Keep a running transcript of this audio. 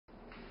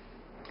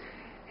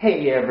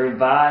Hey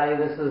everybody,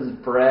 this is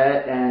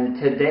Brett,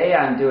 and today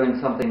I'm doing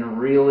something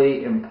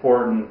really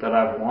important that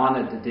I've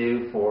wanted to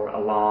do for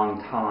a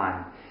long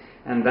time,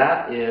 and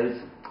that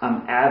is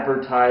I'm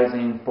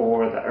advertising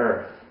for the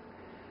earth.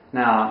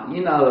 Now,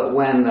 you know that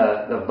when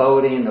the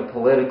voting, the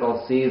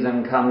political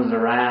season comes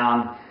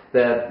around,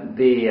 that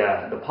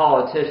the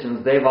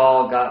politicians, they've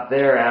all got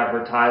their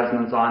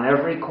advertisements on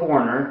every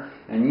corner,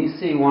 and you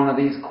see one of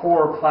these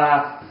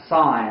chloroplast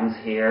signs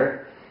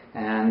here,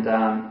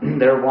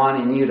 and they're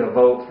wanting you to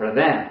vote for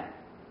them.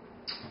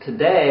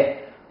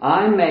 Today,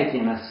 I'm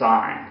making a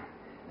sign,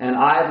 and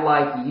I'd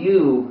like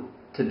you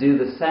to do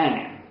the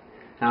same.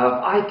 Now,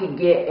 if I could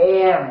get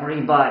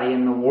everybody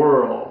in the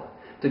world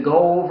to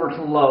go over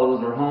to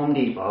Lowe's or Home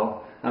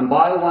Depot and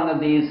buy one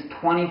of these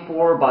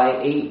 24 by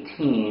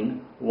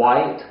 18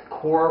 white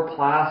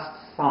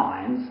chloroplast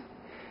signs,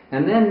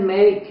 and then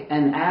make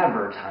an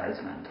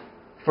advertisement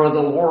for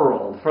the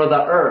world, for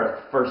the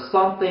earth, for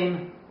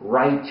something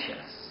righteous,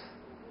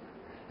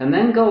 and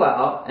then go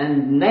out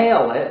and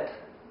nail it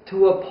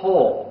to a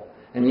pole.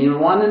 And you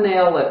want to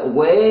nail it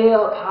way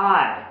up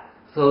high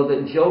so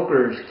that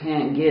jokers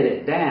can't get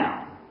it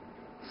down.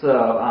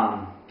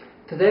 So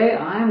today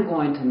I'm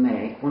going to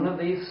make one of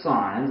these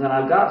signs, and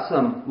I've got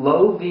some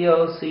low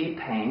VOC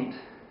paint,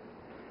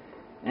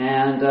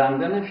 and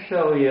I'm going to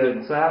show you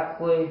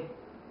exactly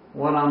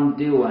what I'm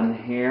doing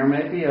here.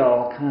 Maybe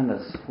I'll kind of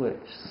switch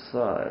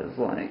sides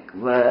like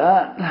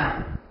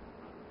that.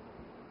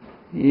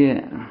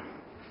 Yeah.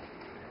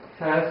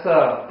 Okay,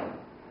 so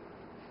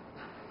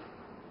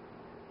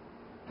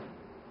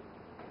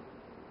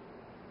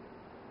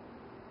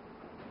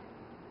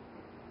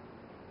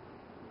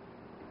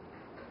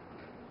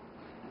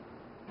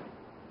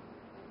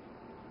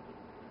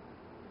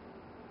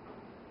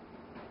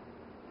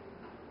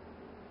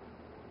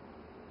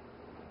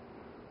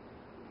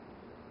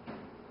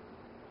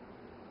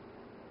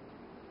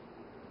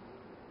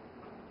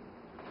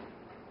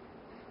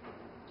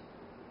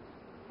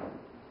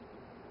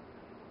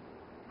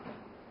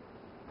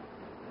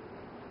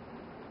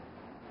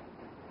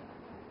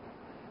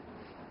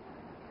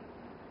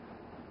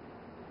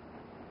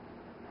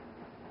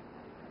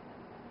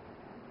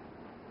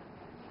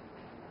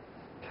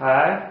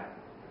okay,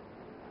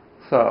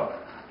 so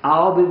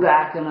I'll be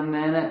back in a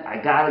minute. I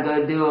gotta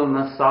go do a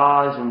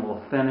massage and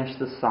we'll finish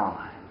the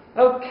sign.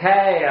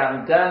 Okay,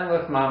 I'm done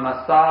with my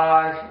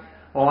massage.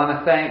 I want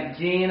to thank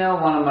Gina,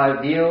 one of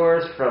my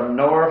viewers from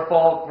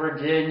Norfolk,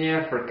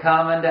 Virginia, for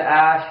coming to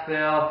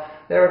Asheville.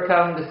 They were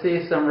coming to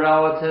see some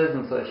relatives,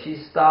 and so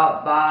she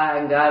stopped by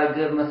and got a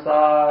good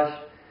massage.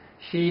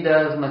 She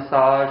does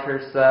massage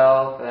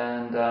herself,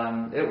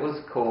 and it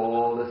was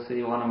cool to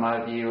see one of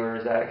my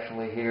viewers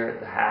actually here at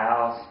the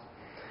house.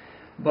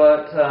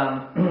 But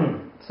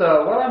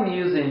so what I'm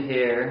using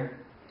here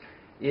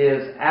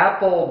is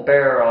apple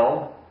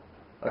barrel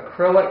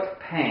acrylic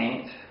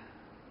paint.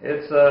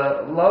 It's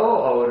a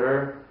low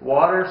odor,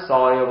 water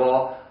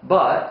soluble,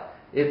 but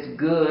it's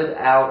good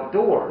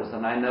outdoors,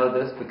 and I know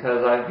this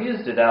because I've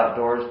used it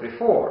outdoors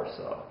before.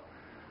 So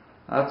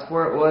that's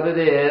what it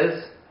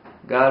is.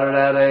 Got it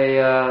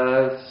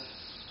at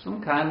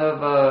some kind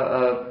of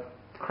a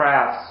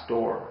craft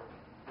store.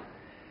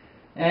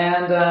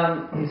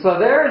 And so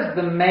there's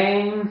the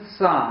main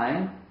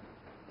sign,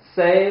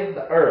 Save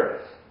the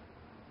Earth.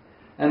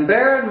 And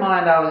bear in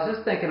mind, I was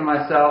just thinking to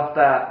myself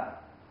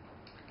that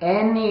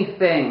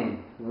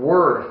anything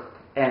worth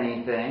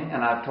anything,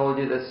 and I've told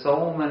you this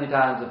so many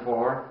times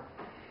before,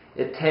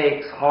 it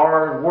takes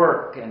hard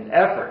work and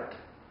effort.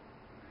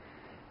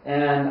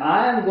 And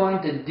I am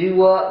going to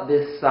do up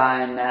this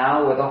sign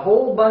now with a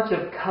whole bunch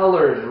of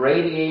colors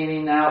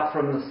radiating out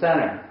from the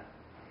center.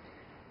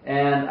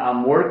 And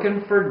I'm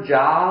working for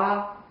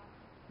Jah,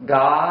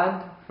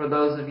 God. For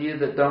those of you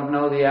that don't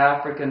know the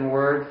African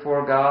word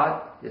for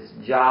God, it's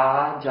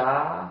Jah,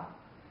 Jah.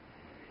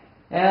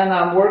 And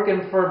I'm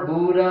working for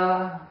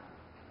Buddha.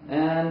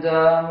 And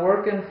I'm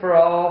working for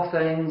all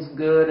things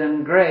good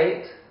and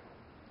great.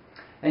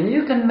 And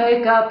you can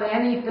make up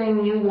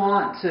anything you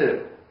want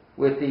to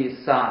with these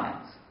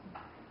signs,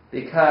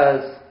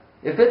 because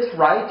if it's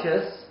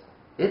righteous,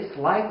 it's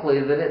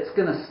likely that it's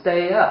going to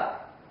stay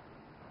up.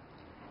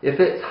 If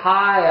it's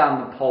high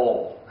on the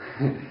pole,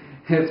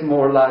 it's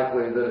more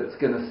likely that it's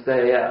going to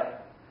stay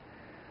up.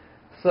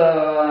 So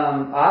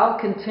I'll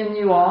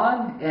continue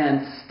on,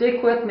 and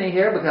stick with me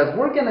here, because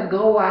we're going to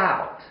go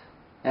out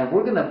and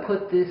we're going to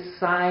put this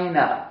sign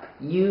up.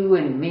 You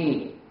and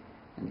me,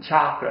 and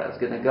Chakra is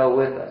going to go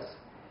with us.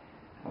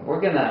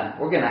 We're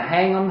gonna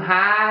hang them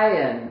high,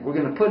 and we're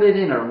gonna put it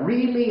in a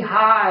really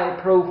high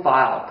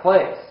profile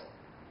place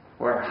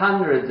where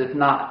hundreds, if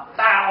not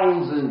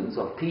thousands,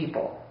 of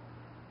people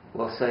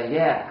will say,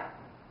 "Yeah,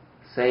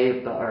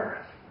 save the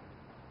earth."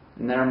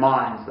 In their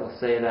minds, they'll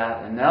say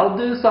that, and they'll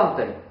do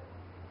something.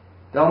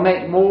 They'll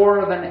make more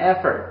of an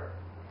effort.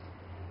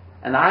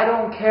 And I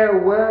don't care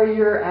where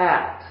you're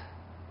at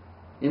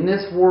in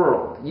this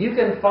world. You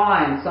can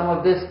find some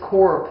of this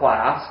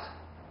chloroplast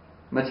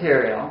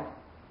material,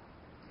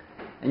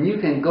 and you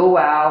can go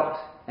out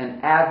and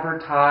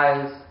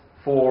advertise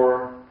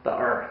for the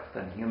earth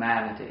and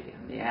humanity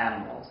and the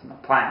animals and the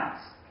plants,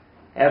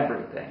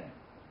 everything.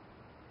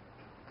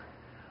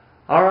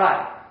 All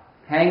right,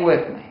 hang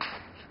with me.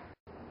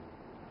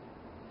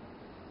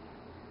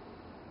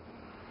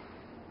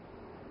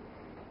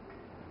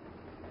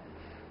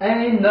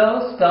 Ain't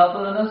no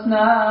stopping us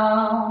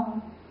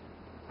now.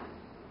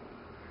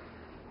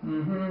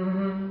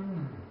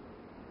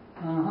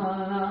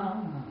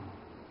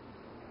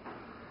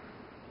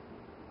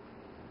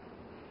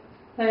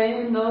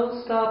 Ain't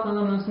no stopping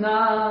us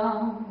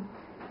now.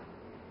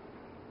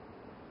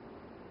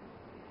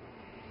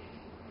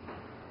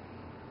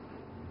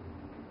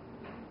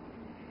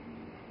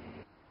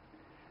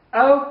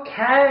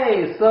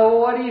 Okay, so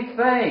what do you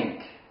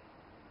think?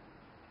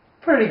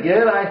 Pretty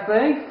good, I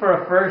think,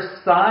 for a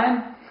first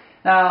sign.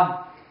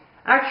 Now,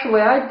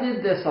 actually, I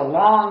did this a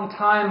long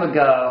time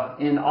ago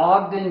in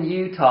Ogden,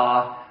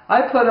 Utah.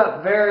 I put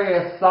up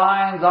various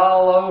signs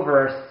all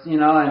over,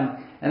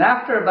 and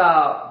after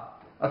about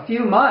a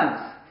few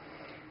months,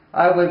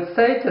 I would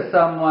say to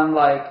someone,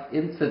 like,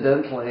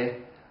 incidentally,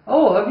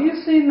 "Oh, have you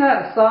seen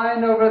that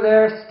sign over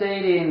there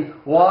stating,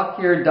 'Walk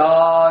your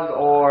dog,'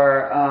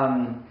 or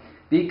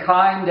be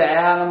kind to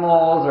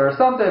animals," or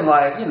something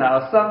like,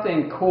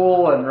 something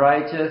cool and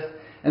righteous.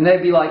 And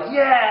they'd be like,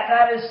 "Yeah,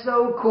 that is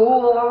so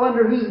cool. I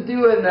wonder who's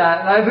doing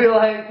that." And I'd be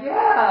like,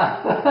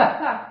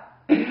 "Yeah,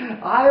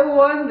 I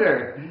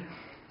wonder."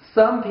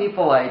 Some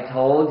people I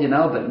told,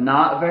 but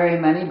not very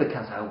many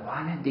because I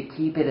wanted to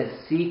keep it a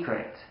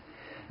secret.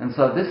 And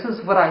so this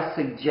is what I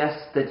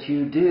suggest that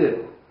you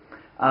do.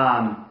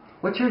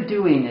 What you're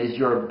doing is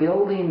you're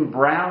building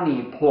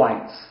brownie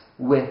points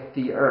with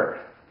the earth.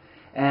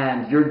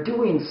 And you're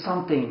doing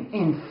something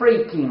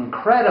freaking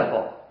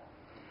incredible.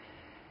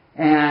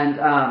 And,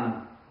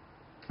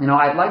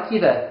 I'd like you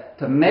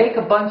to make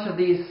a bunch of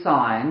these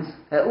signs,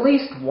 at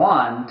least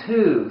 1,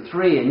 2,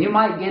 3, and you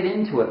might get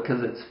into it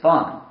because it's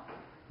fun.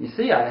 You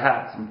see, I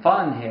had some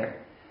fun here.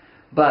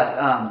 But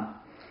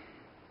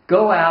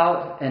go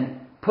out and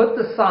put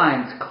the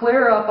signs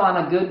clear up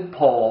on a good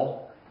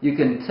pole. You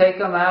can take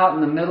them out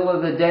in the middle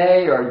of the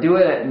day or do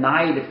it at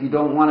night if you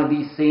don't want to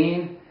be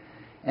seen.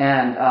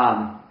 And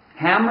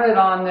hammer it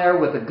on there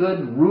with a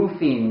good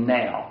roofing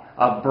nail,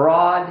 a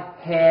broad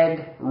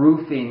head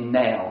roofing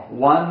nail.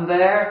 One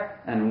there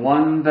and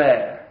one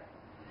there.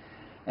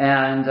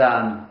 And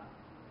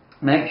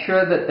make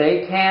sure that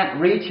they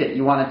can't reach it.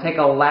 You want to take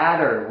a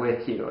ladder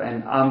with you.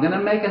 And I'm going to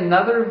make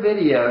another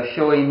video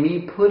showing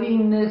me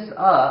putting this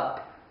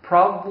up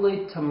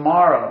probably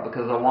tomorrow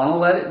because I want to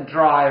let it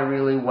dry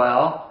really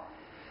well.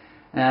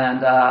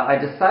 And I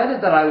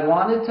decided that I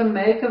wanted to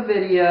make a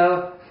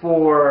video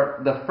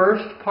for the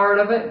first part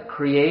of it,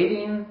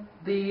 creating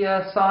the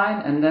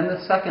sign, and then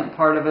the second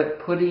part of it,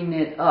 putting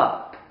it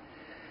up.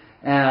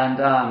 And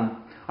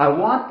I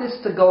want this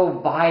to go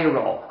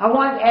viral. I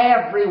want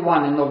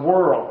everyone in the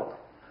world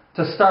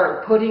to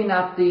start putting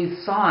up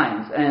these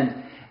signs.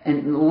 And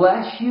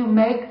unless you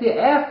make the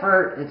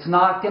effort, it's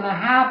not going to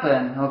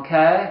happen,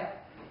 okay?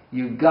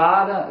 You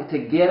gotta to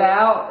get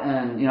out,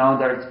 and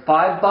there's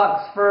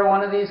 $5 for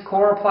one of these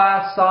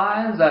Coroplast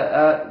signs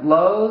at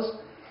Lowe's.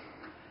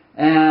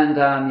 And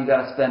you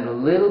got to spend a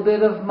little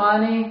bit of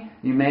money.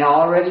 You may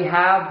already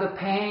have the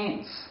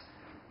paints.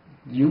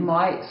 You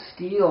might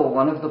steal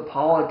one of the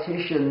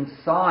politicians'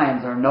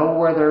 signs or know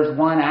where there's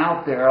one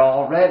out there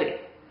already.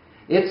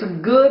 It's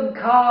a good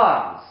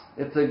cause.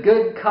 It's a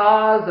good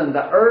cause, and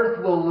the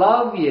earth will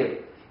love you.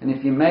 And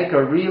if you make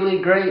a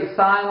really great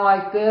sign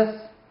like this,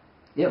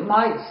 it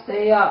might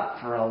stay up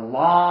for a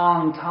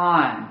long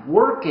time,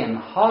 working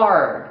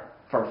hard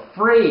for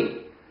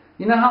free.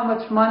 You know how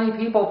much money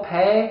people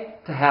pay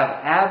to have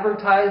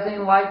advertising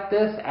like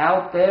this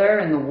out there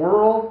in the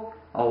world?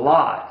 A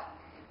lot.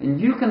 And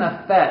you can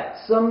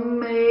affect some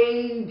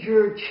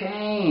major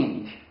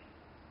change.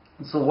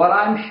 So what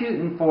I'm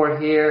shooting for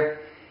here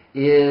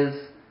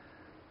is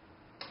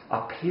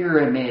a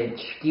pyramid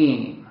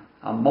scheme,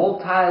 a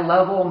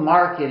multi-level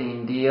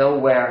marketing deal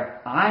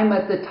where I'm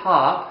at the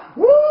top,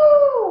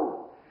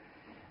 woo!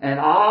 And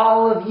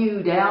all of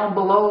you down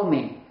below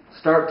me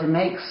start to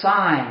make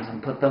signs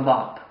and put them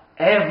up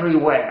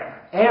everywhere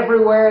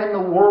in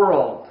the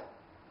world,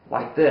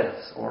 like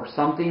this, or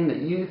something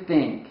that you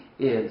think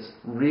is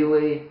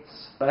really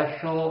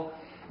special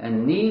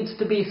and needs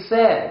to be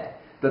said,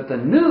 that the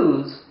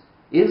news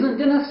isn't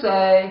going to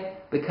say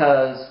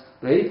because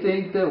they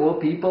think that, well,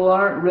 people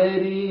aren't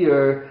ready,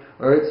 or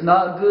it's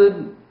not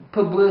good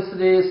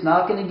publicity, it's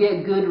not going to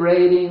get good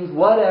ratings,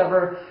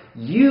 whatever.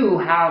 You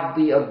have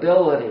the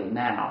ability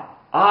now.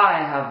 I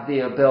have the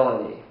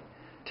ability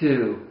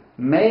to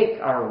make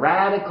a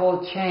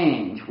radical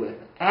change with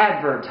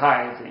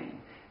advertising.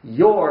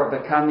 You're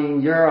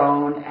becoming your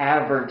own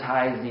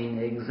advertising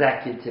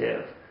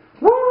executive.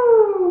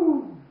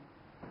 Woo!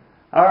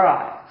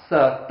 Alright,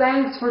 so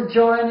thanks for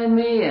joining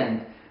me,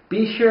 and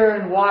be sure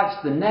and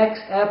watch the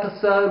next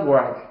episode where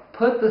I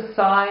put the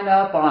sign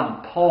up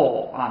on a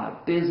pole on a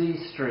busy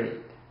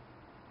street.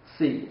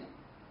 See ya.